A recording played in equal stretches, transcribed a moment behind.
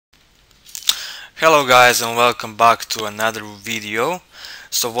Hello guys, and welcome back to another video.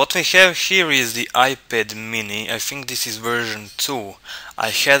 So what we have here is the iPad mini. I think this is version 2. I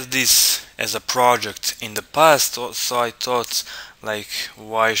had this as a project in the past, so I thought like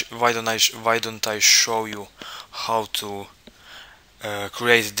why don't I show you how to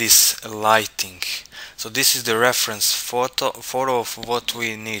create this lighting. So this is the reference photo of what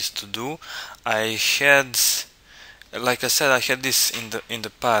we need to do. Like I said, I had this in the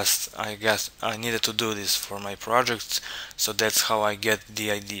past. I needed to do this for my project, so that's how I get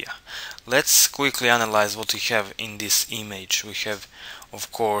the idea. Let's quickly analyze what we have in this image. We have,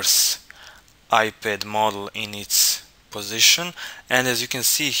 of course, iPad model in its position, and as you can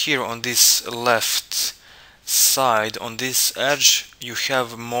see here on this left side, on this edge, you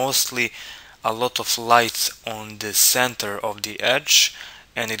have mostly a lot of light on the center of the edge,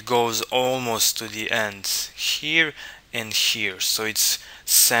 and it goes almost to the end here and here, so it's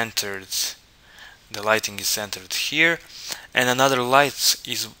centered. The lighting is centered here, and another light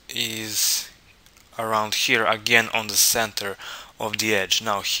is around here again on the center of the edge.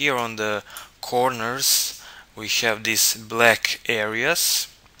 Now here on the corners we have these black areas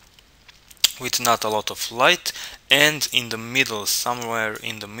with not a lot of light, and in the middle, somewhere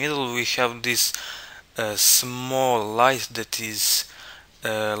in the middle, we have this small light that is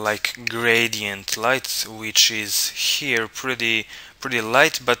like gradient light, which is here pretty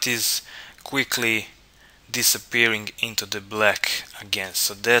light, but is quickly disappearing into the black again.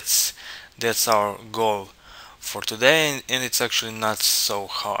 So that's our goal for today, and it's actually not so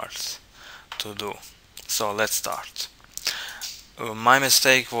hard to do. So let's start. My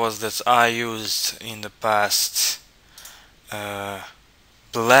mistake was that I used in the past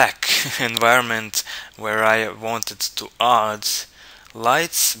black environment where I wanted to add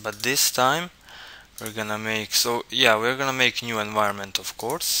lights, but this time we're gonna make new environment, of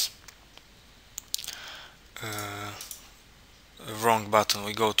course. Wrong button.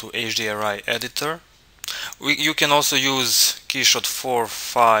 We go to HDRi editor. You can also use Keyshot 4,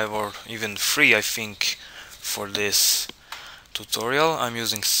 5 or even 3, I think, for this tutorial. I'm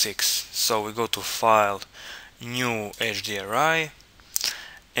using 6. So we go to File, New HDRi,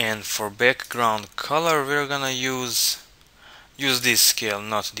 and for background color we're gonna use this scale,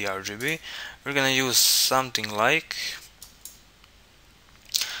 not the RGB. We're gonna use something like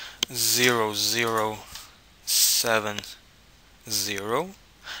 0070.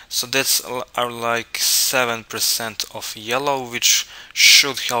 So that's our like 7% of yellow, which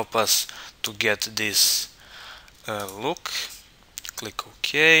should help us to get this look. Click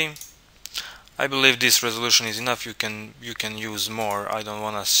OK. I believe this resolution is enough. You can use more. I don't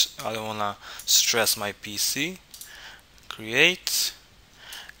wanna stress my PC. Create,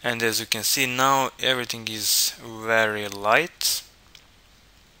 and as you can see now everything is very light.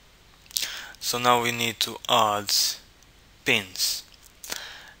 So now we need to add pins,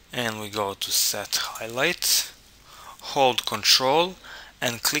 and we go to set highlight, hold Control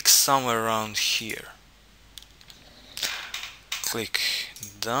and click somewhere around here. Click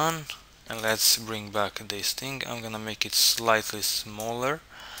done, and let's bring back this thing. I'm gonna make it slightly smaller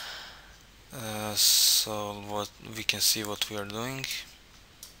so what we can see what we are doing.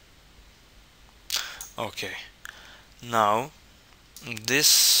 Okay, now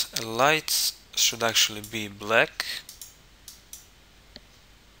this light should actually be black,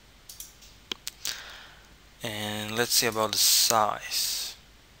 and let's see about the size.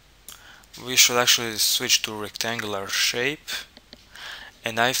 We should actually switch to rectangular shape,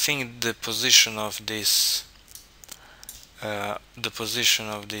 and I think the position of this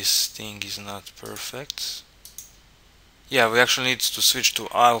thing is not perfect. Yeah, we actually need to switch to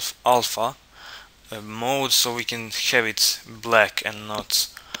alpha mode so we can have it black and not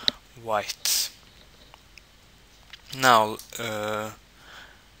white. Now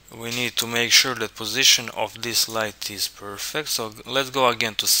we need to make sure that position of this light is perfect, so let's go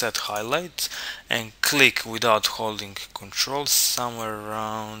again to set highlight and click without holding Control somewhere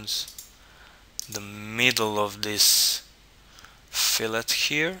around the middle of this fillet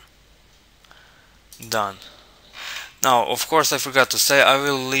here. Done. Now of course I forgot to say, I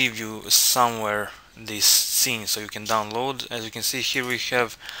will leave you somewhere this scene so you can download. As you can see here we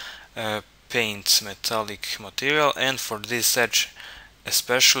have paint metallic material, and for this edge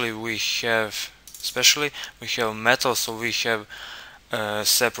especially we have metal, so we have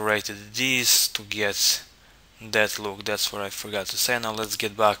separated these to get that look. That's what I forgot to say. Now let's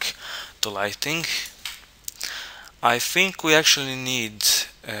get back to lighting. I think we actually need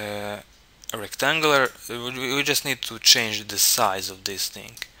a rectangular. We just need to change the size of this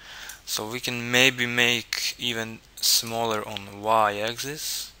thing, so we can maybe make even smaller on the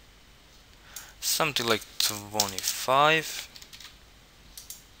y-axis. something like 25,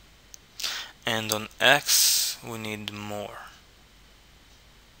 and on X we need more.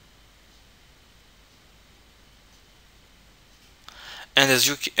 And as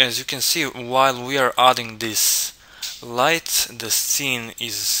you can see, while we are adding this light, the scene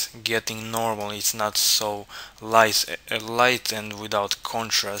is getting normal. It's not so light and without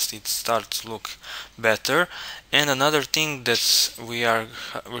contrast. It starts to look better. And another thing that we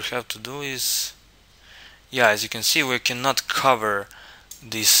have to do is, yeah, as you can see, we cannot cover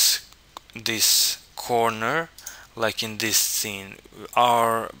this corner like in this scene.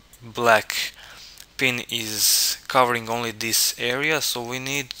 Our black pin is covering only this area, so we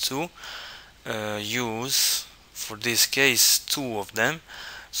need to use, for this case, two of them.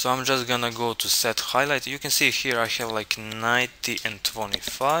 So I'm just gonna go to set highlight. You can see here I have like 90 and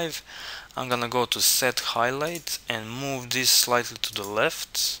 25. I'm gonna go to set highlight and move this slightly to the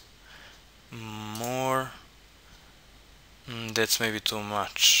left. More. That's maybe too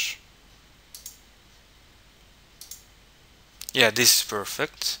much. Yeah, this is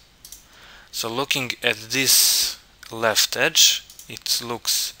perfect. So looking at this left edge, it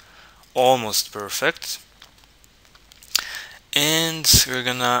looks almost perfect. And we're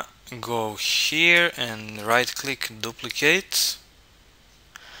gonna go here and right click duplicate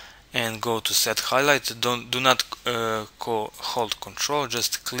and go to set highlight. Do not hold control,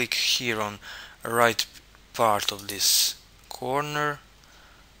 just click here on right part of this corner,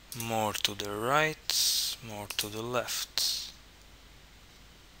 more to the right, more to the left.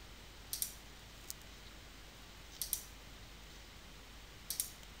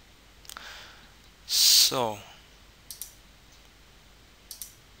 So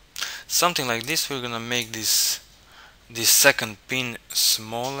something like this. We're gonna make this second pin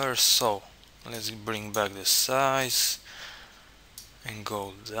smaller. So let's bring back the size and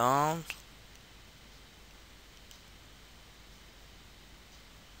go down.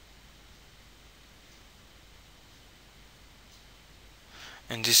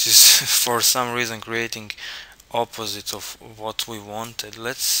 And this is for some reason creating opposite of what we wanted.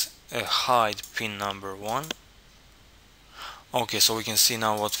 Let's hide pin number 1. Okay, so we can see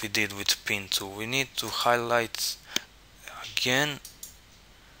now what we did with pin 2. We need to highlight again.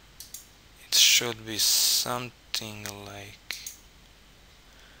 It should be something like,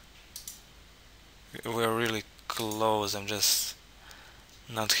 we're really close. I'm just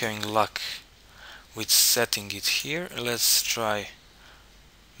not having luck with setting it here. Let's try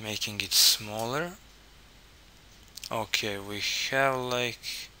making it smaller. Okay, we have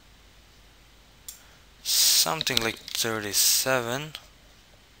like something like 37.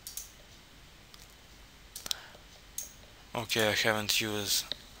 Okay, I haven't used,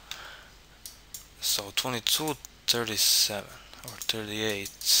 so 22, 37 or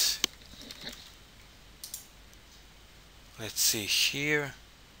 38. Let's see here,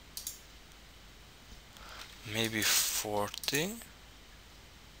 maybe 40,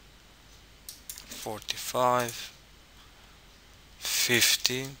 45,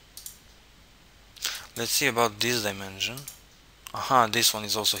 50. Let's see about this dimension. Aha, this one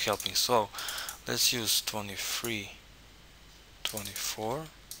is also helping. So let's use 23, 24.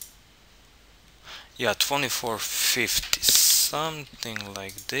 Yeah, 24, 50, something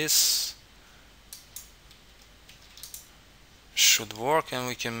like this should work, and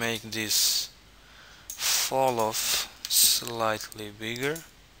we can make this fall off slightly bigger.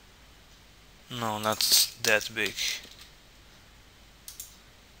 No, not that big.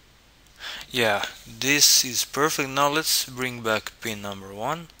 Yeah, this is perfect. Now let's bring back pin number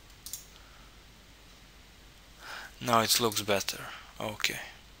 1. Now it looks better. Okay.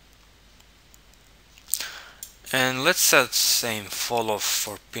 And let's set same fall off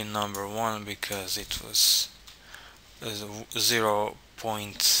for pin number 1 because it was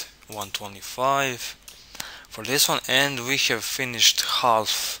 0.125 for this one, and we have finished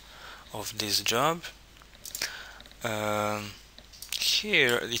half of this job.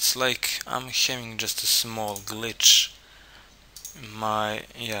 Here it's like I'm having just a small glitch. My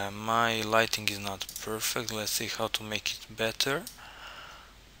lighting is not perfect. Let's see how to make it better.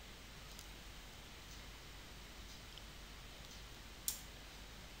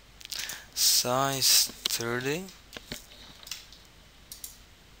 Size 30.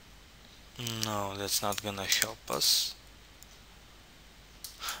 No, that's not gonna help us.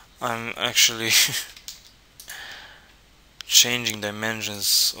 I'm actually changing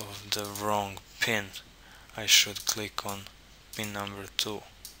dimensions of the wrong pin. I should click on pin number 2.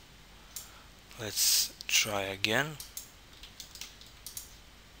 Let's try again.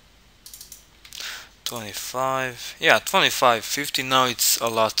 25. Yeah, 25, 50. Now it's a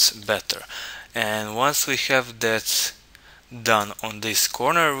lot better. And once we have that done on this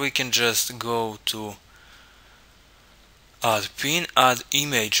corner, we can just go to add pin, add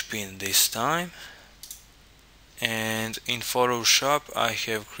image pin this time. And in Photoshop I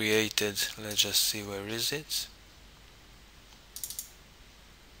have created, let's just see, where is it?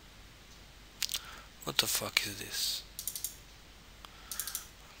 What the fuck is this?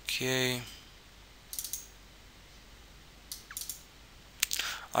 Okay,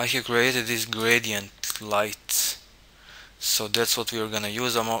 I have created this gradient light, so that's what we are gonna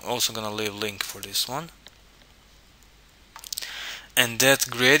use. I'm also gonna leave link for this one. And that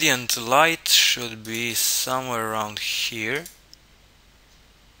gradient light should be somewhere around here,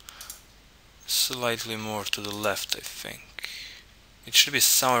 slightly more to the left, I think. It should be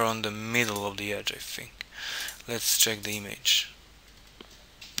somewhere on the middle of the edge, I think. Let's check the image.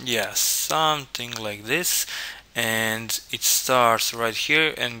 Yeah, something like this, and it starts right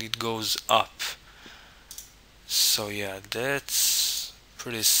here and it goes up. So yeah, that's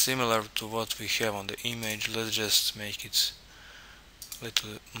pretty similar to what we have on the image. Let's just make it a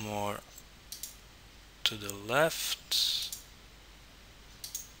little more to the left.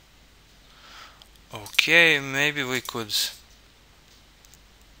 Okay, maybe we could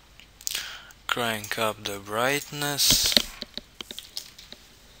crank up the brightness.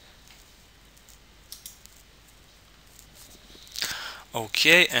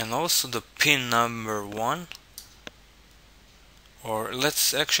 Okay, and also the pin number 1, or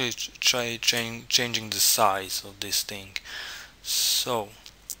let's actually try changing the size of this thing. So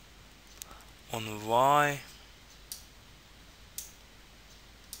on Y,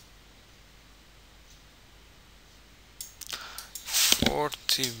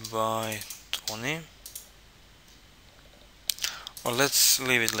 (40 by 20), or let's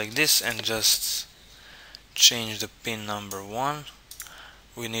leave it like this and just change the pin number 1.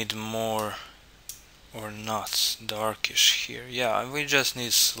 We need more, or not, darkish here. Yeah, we just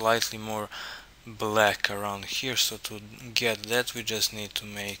need slightly more black around here. So to get that, we just need to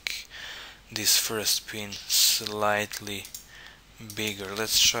make this first pin slightly bigger.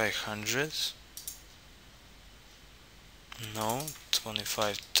 Let's try 100. No,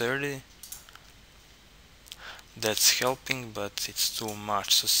 25, 30. That's helping, but it's too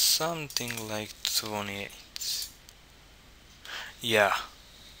much. So something like 28. Yeah.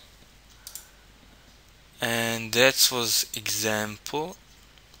 And that was example.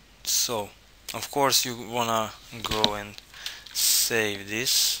 So of course you wanna go and save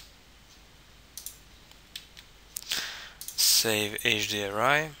this, save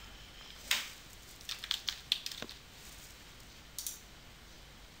HDRi.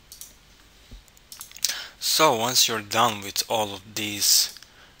 So once you're done with all of these,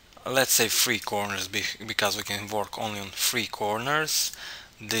 let's say 3 corners, because we can work only on 3 corners,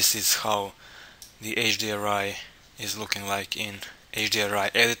 this is how the HDRi is looking like in HDRi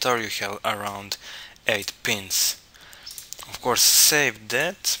editor. You have around 8 pins. Of course, save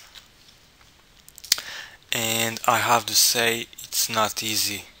that, and I have to say it's not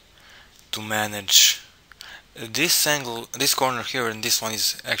easy to manage this angle. This corner here and this one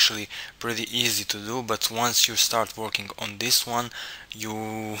is actually pretty easy to do, but once you start working on this one,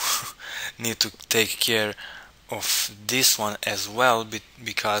 you need to take care of this one as well,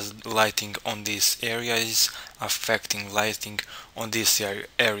 because lighting on this area is affecting lighting on this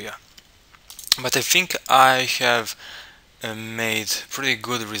area. But I think I have made pretty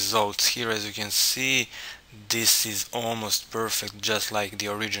good results here. As you can see, this is almost perfect, just like the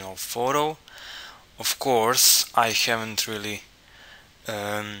original photo. Of course, I haven't really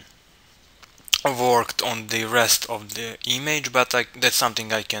worked on the rest of the image, but that's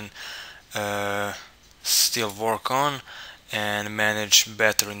something I can still work on and manage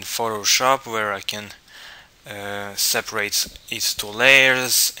better in Photoshop, where I can separate its 2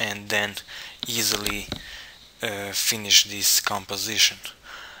 layers and then easily finish this composition.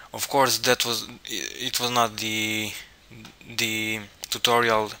 Of course, it was not the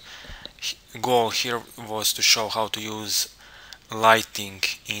tutorial. Goal here was to show how to use lighting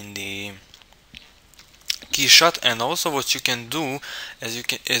in the Keyshot, and also what you can do, as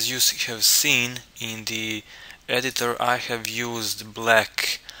you have seen in the editor, I have used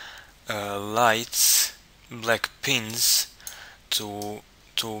black lights, black pins to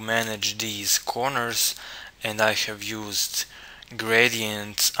manage these corners, and I have used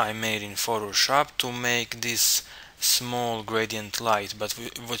gradients I made in Photoshop to make this small gradient light. But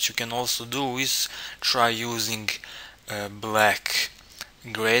what you can also do is try using black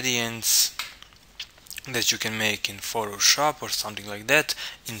gradients that you can make in Photoshop or something like that,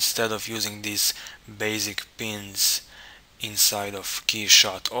 instead of using these basic pins inside of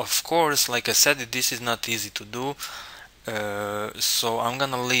Keyshot. Of course, like I said, this is not easy to do, so I'm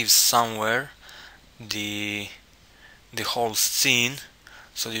gonna leave somewhere the whole scene,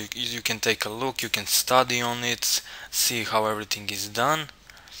 so you can take a look, you can study on it, see how everything is done.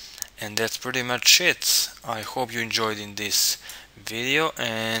 And that's pretty much it. I hope you enjoyed in this video,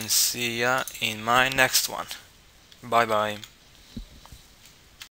 and see ya in my next one. Bye bye.